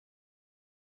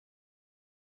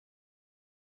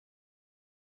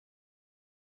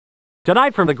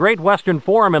Tonight from the Great Western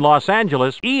Forum in Los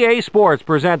Angeles, EA Sports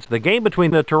presents the game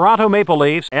between the Toronto Maple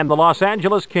Leafs and the Los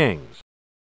Angeles Kings.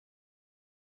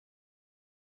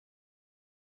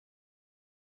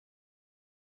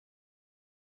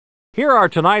 Here are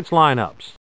tonight's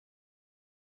lineups.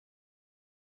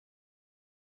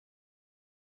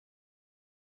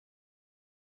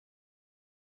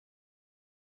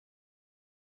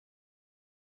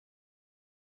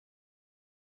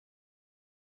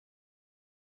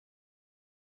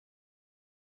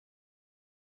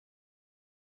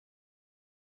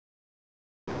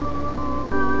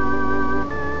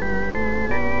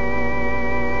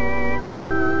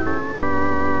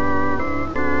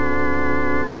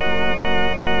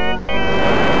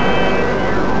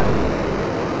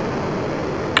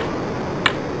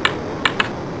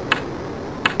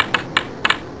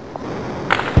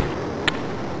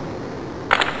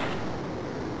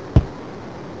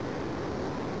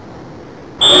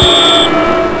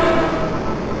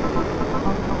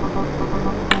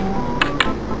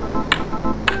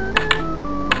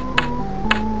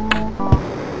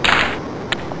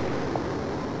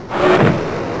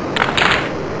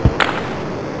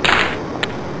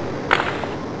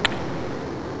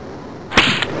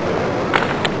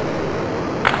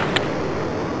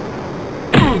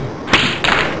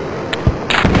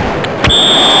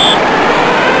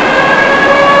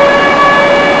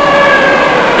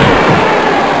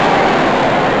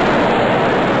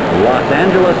 Los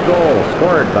Angeles goal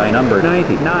scored by number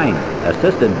 99,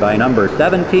 assisted by number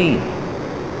 17.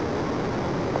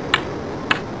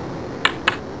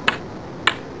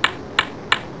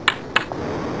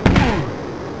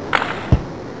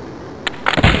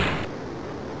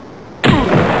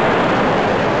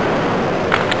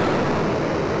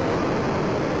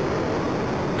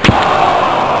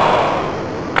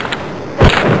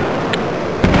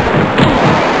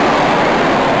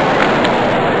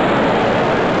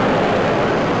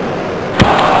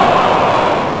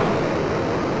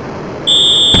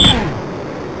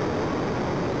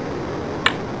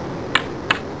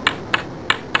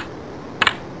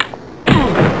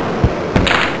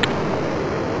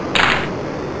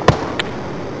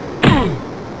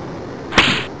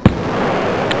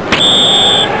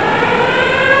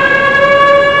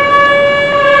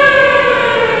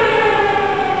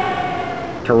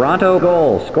 Toronto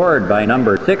goal scored by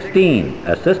number 16,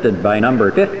 assisted by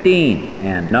number 15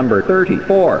 and number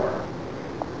 34.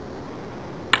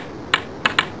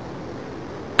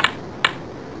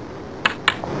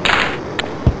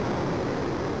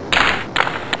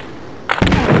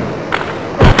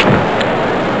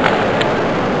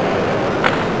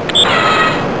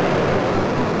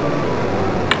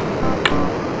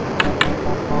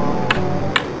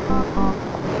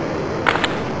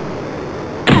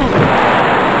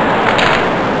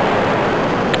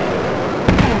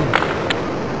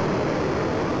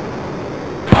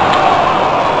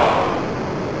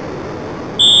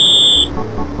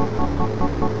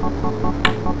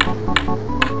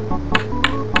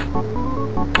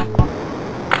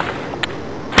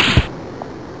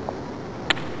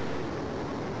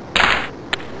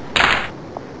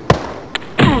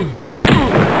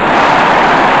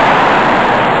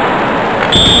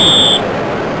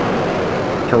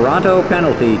 Toronto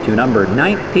penalty to number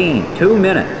 19, 2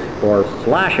 minutes for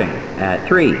slashing at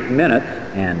 3 minutes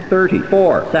and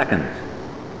 34 seconds.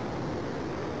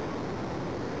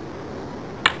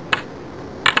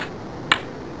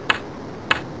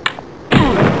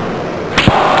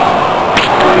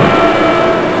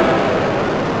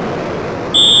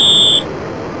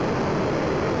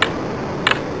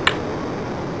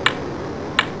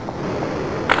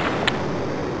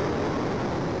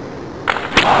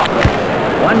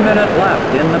 Minute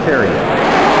left in the period.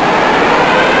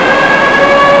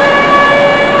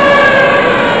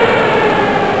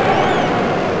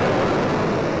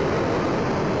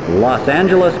 Los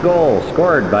Angeles goal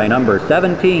scored by number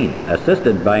 17,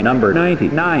 assisted by number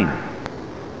 99.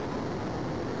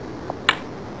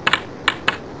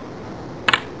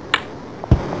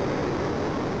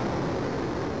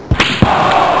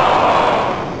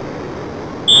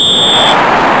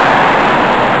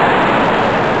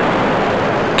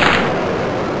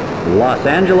 Los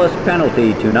Angeles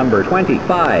penalty to number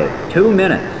 25, 2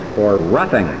 minutes for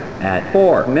roughing at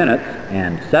 4 minutes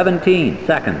and 17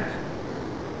 seconds.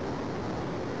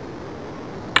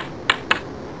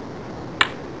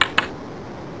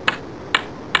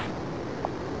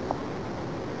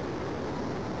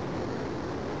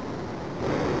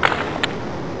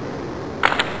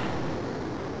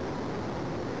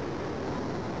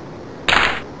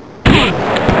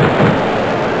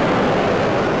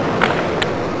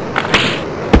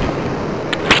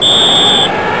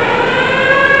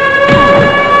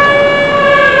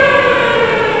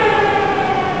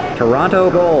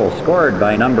 Toronto goal scored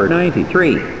by number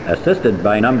 93, assisted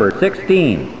by number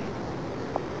 16.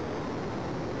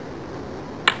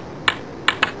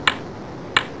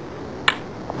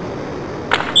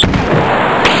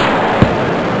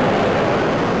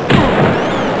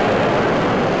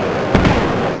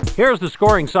 Here's the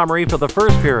scoring summary for the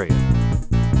first period.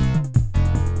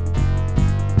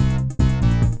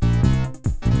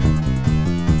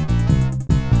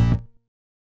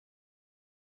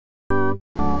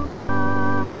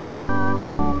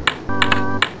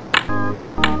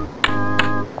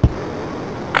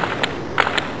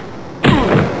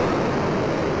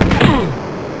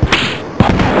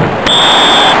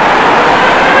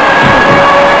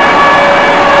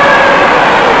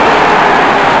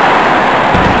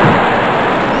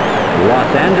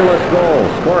 Los Angeles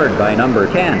goal scored by number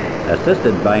 10,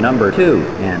 assisted by number 2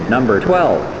 and number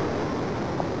 12.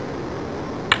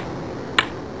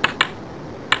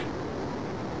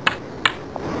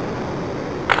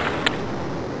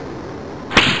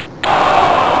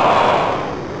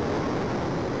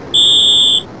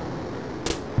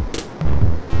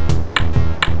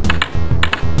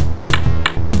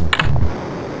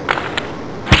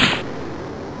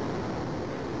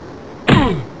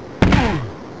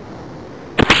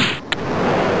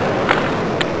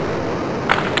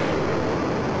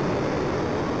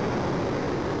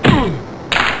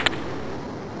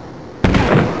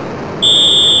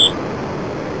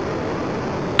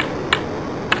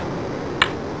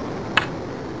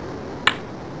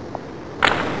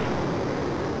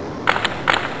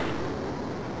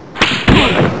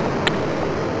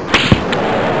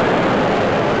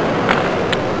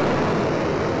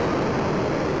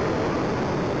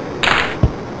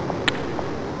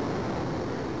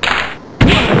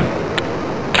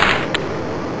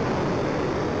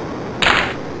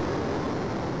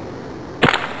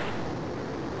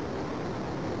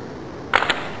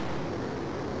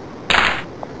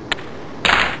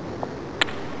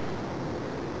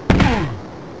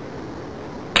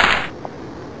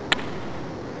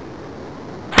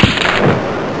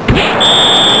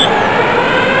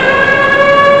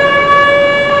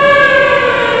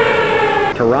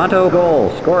 Toronto goal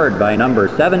scored by number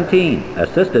 17,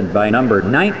 assisted by number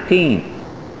 19.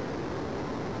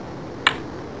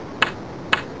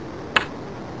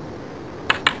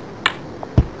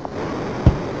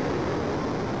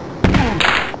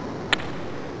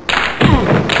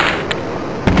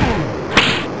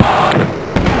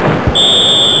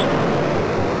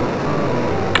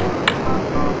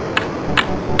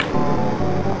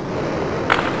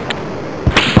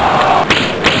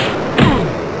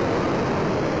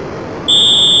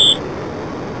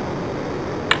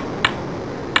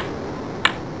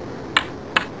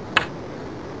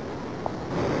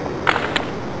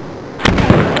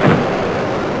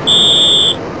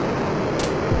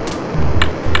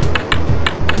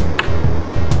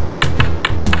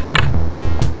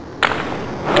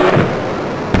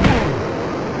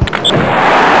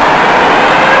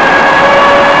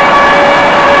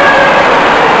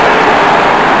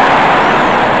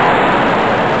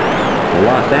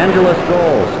 Los Angeles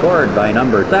goal scored by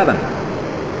number 7.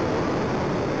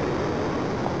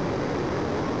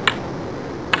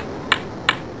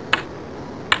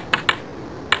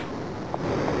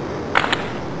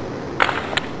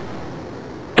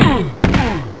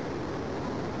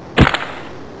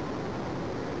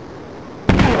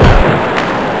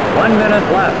 One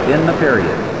minute left in the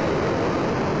period.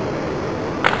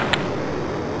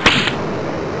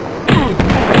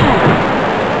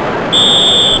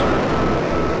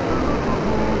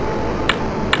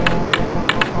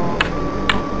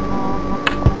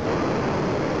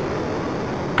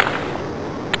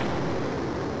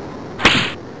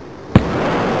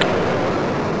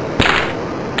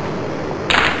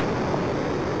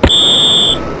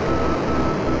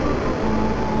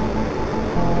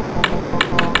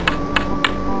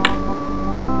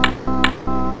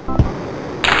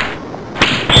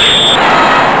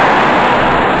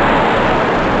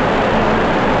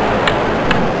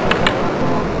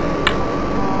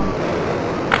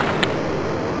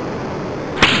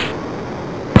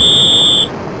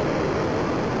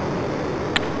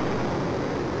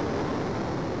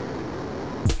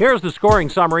 Here's the scoring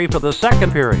summary for the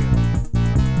second period.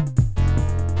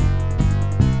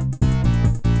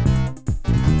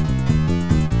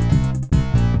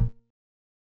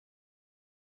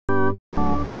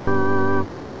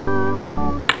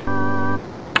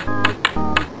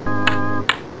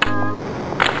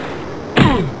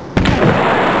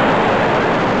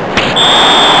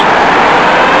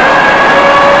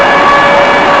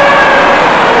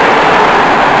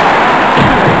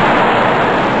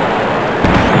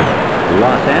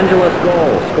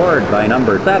 scored by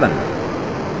number 7.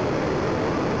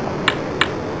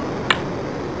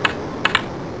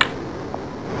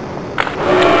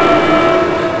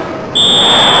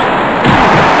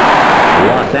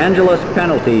 Los Angeles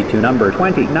penalty to number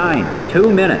 29,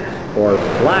 2 minutes for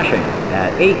slashing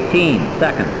at 18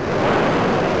 seconds.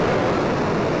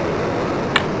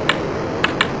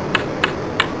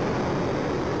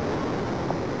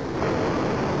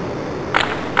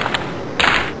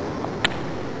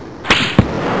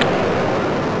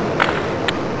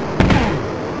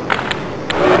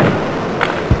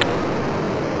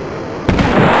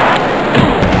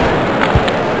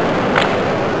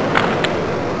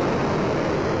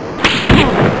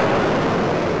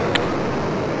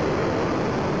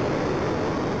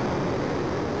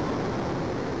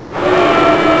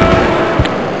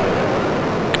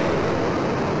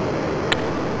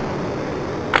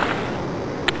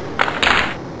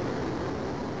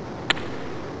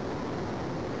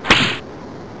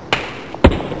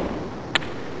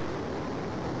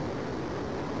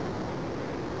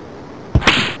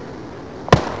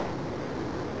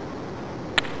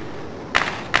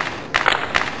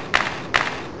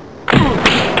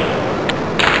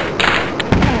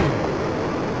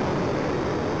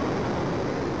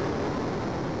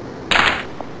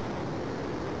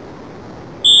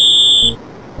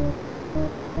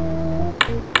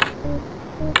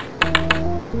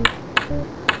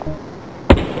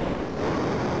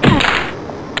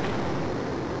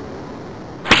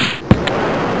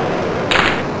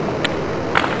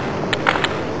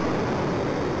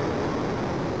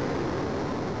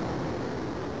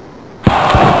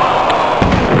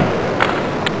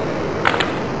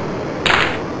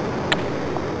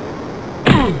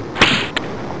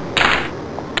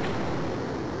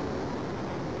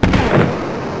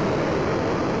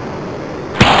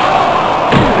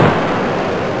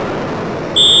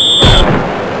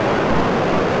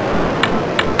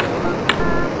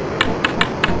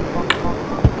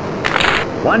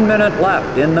 One minute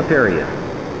left in the period.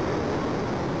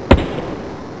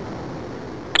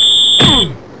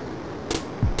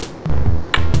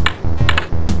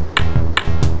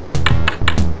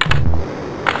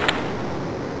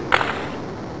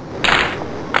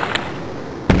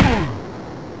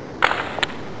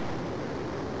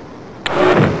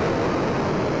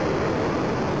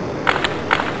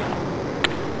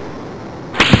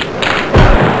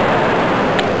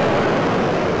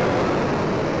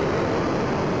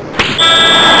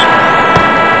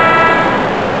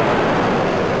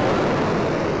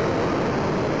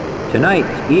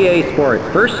 Tonight's EA Sports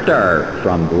first star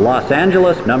from Los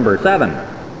Angeles, number 7.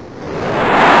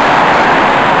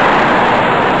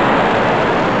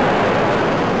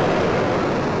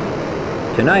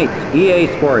 Tonight's EA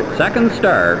Sports second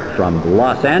star from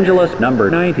Los Angeles, number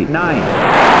 99.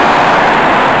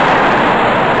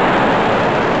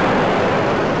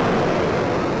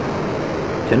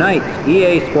 Tonight's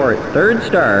EA Sports third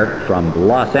star from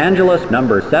Los Angeles,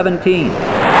 number 17.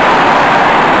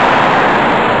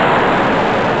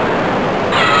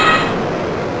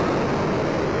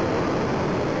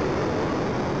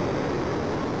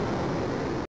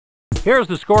 Here's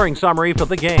the scoring summary for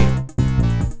the game.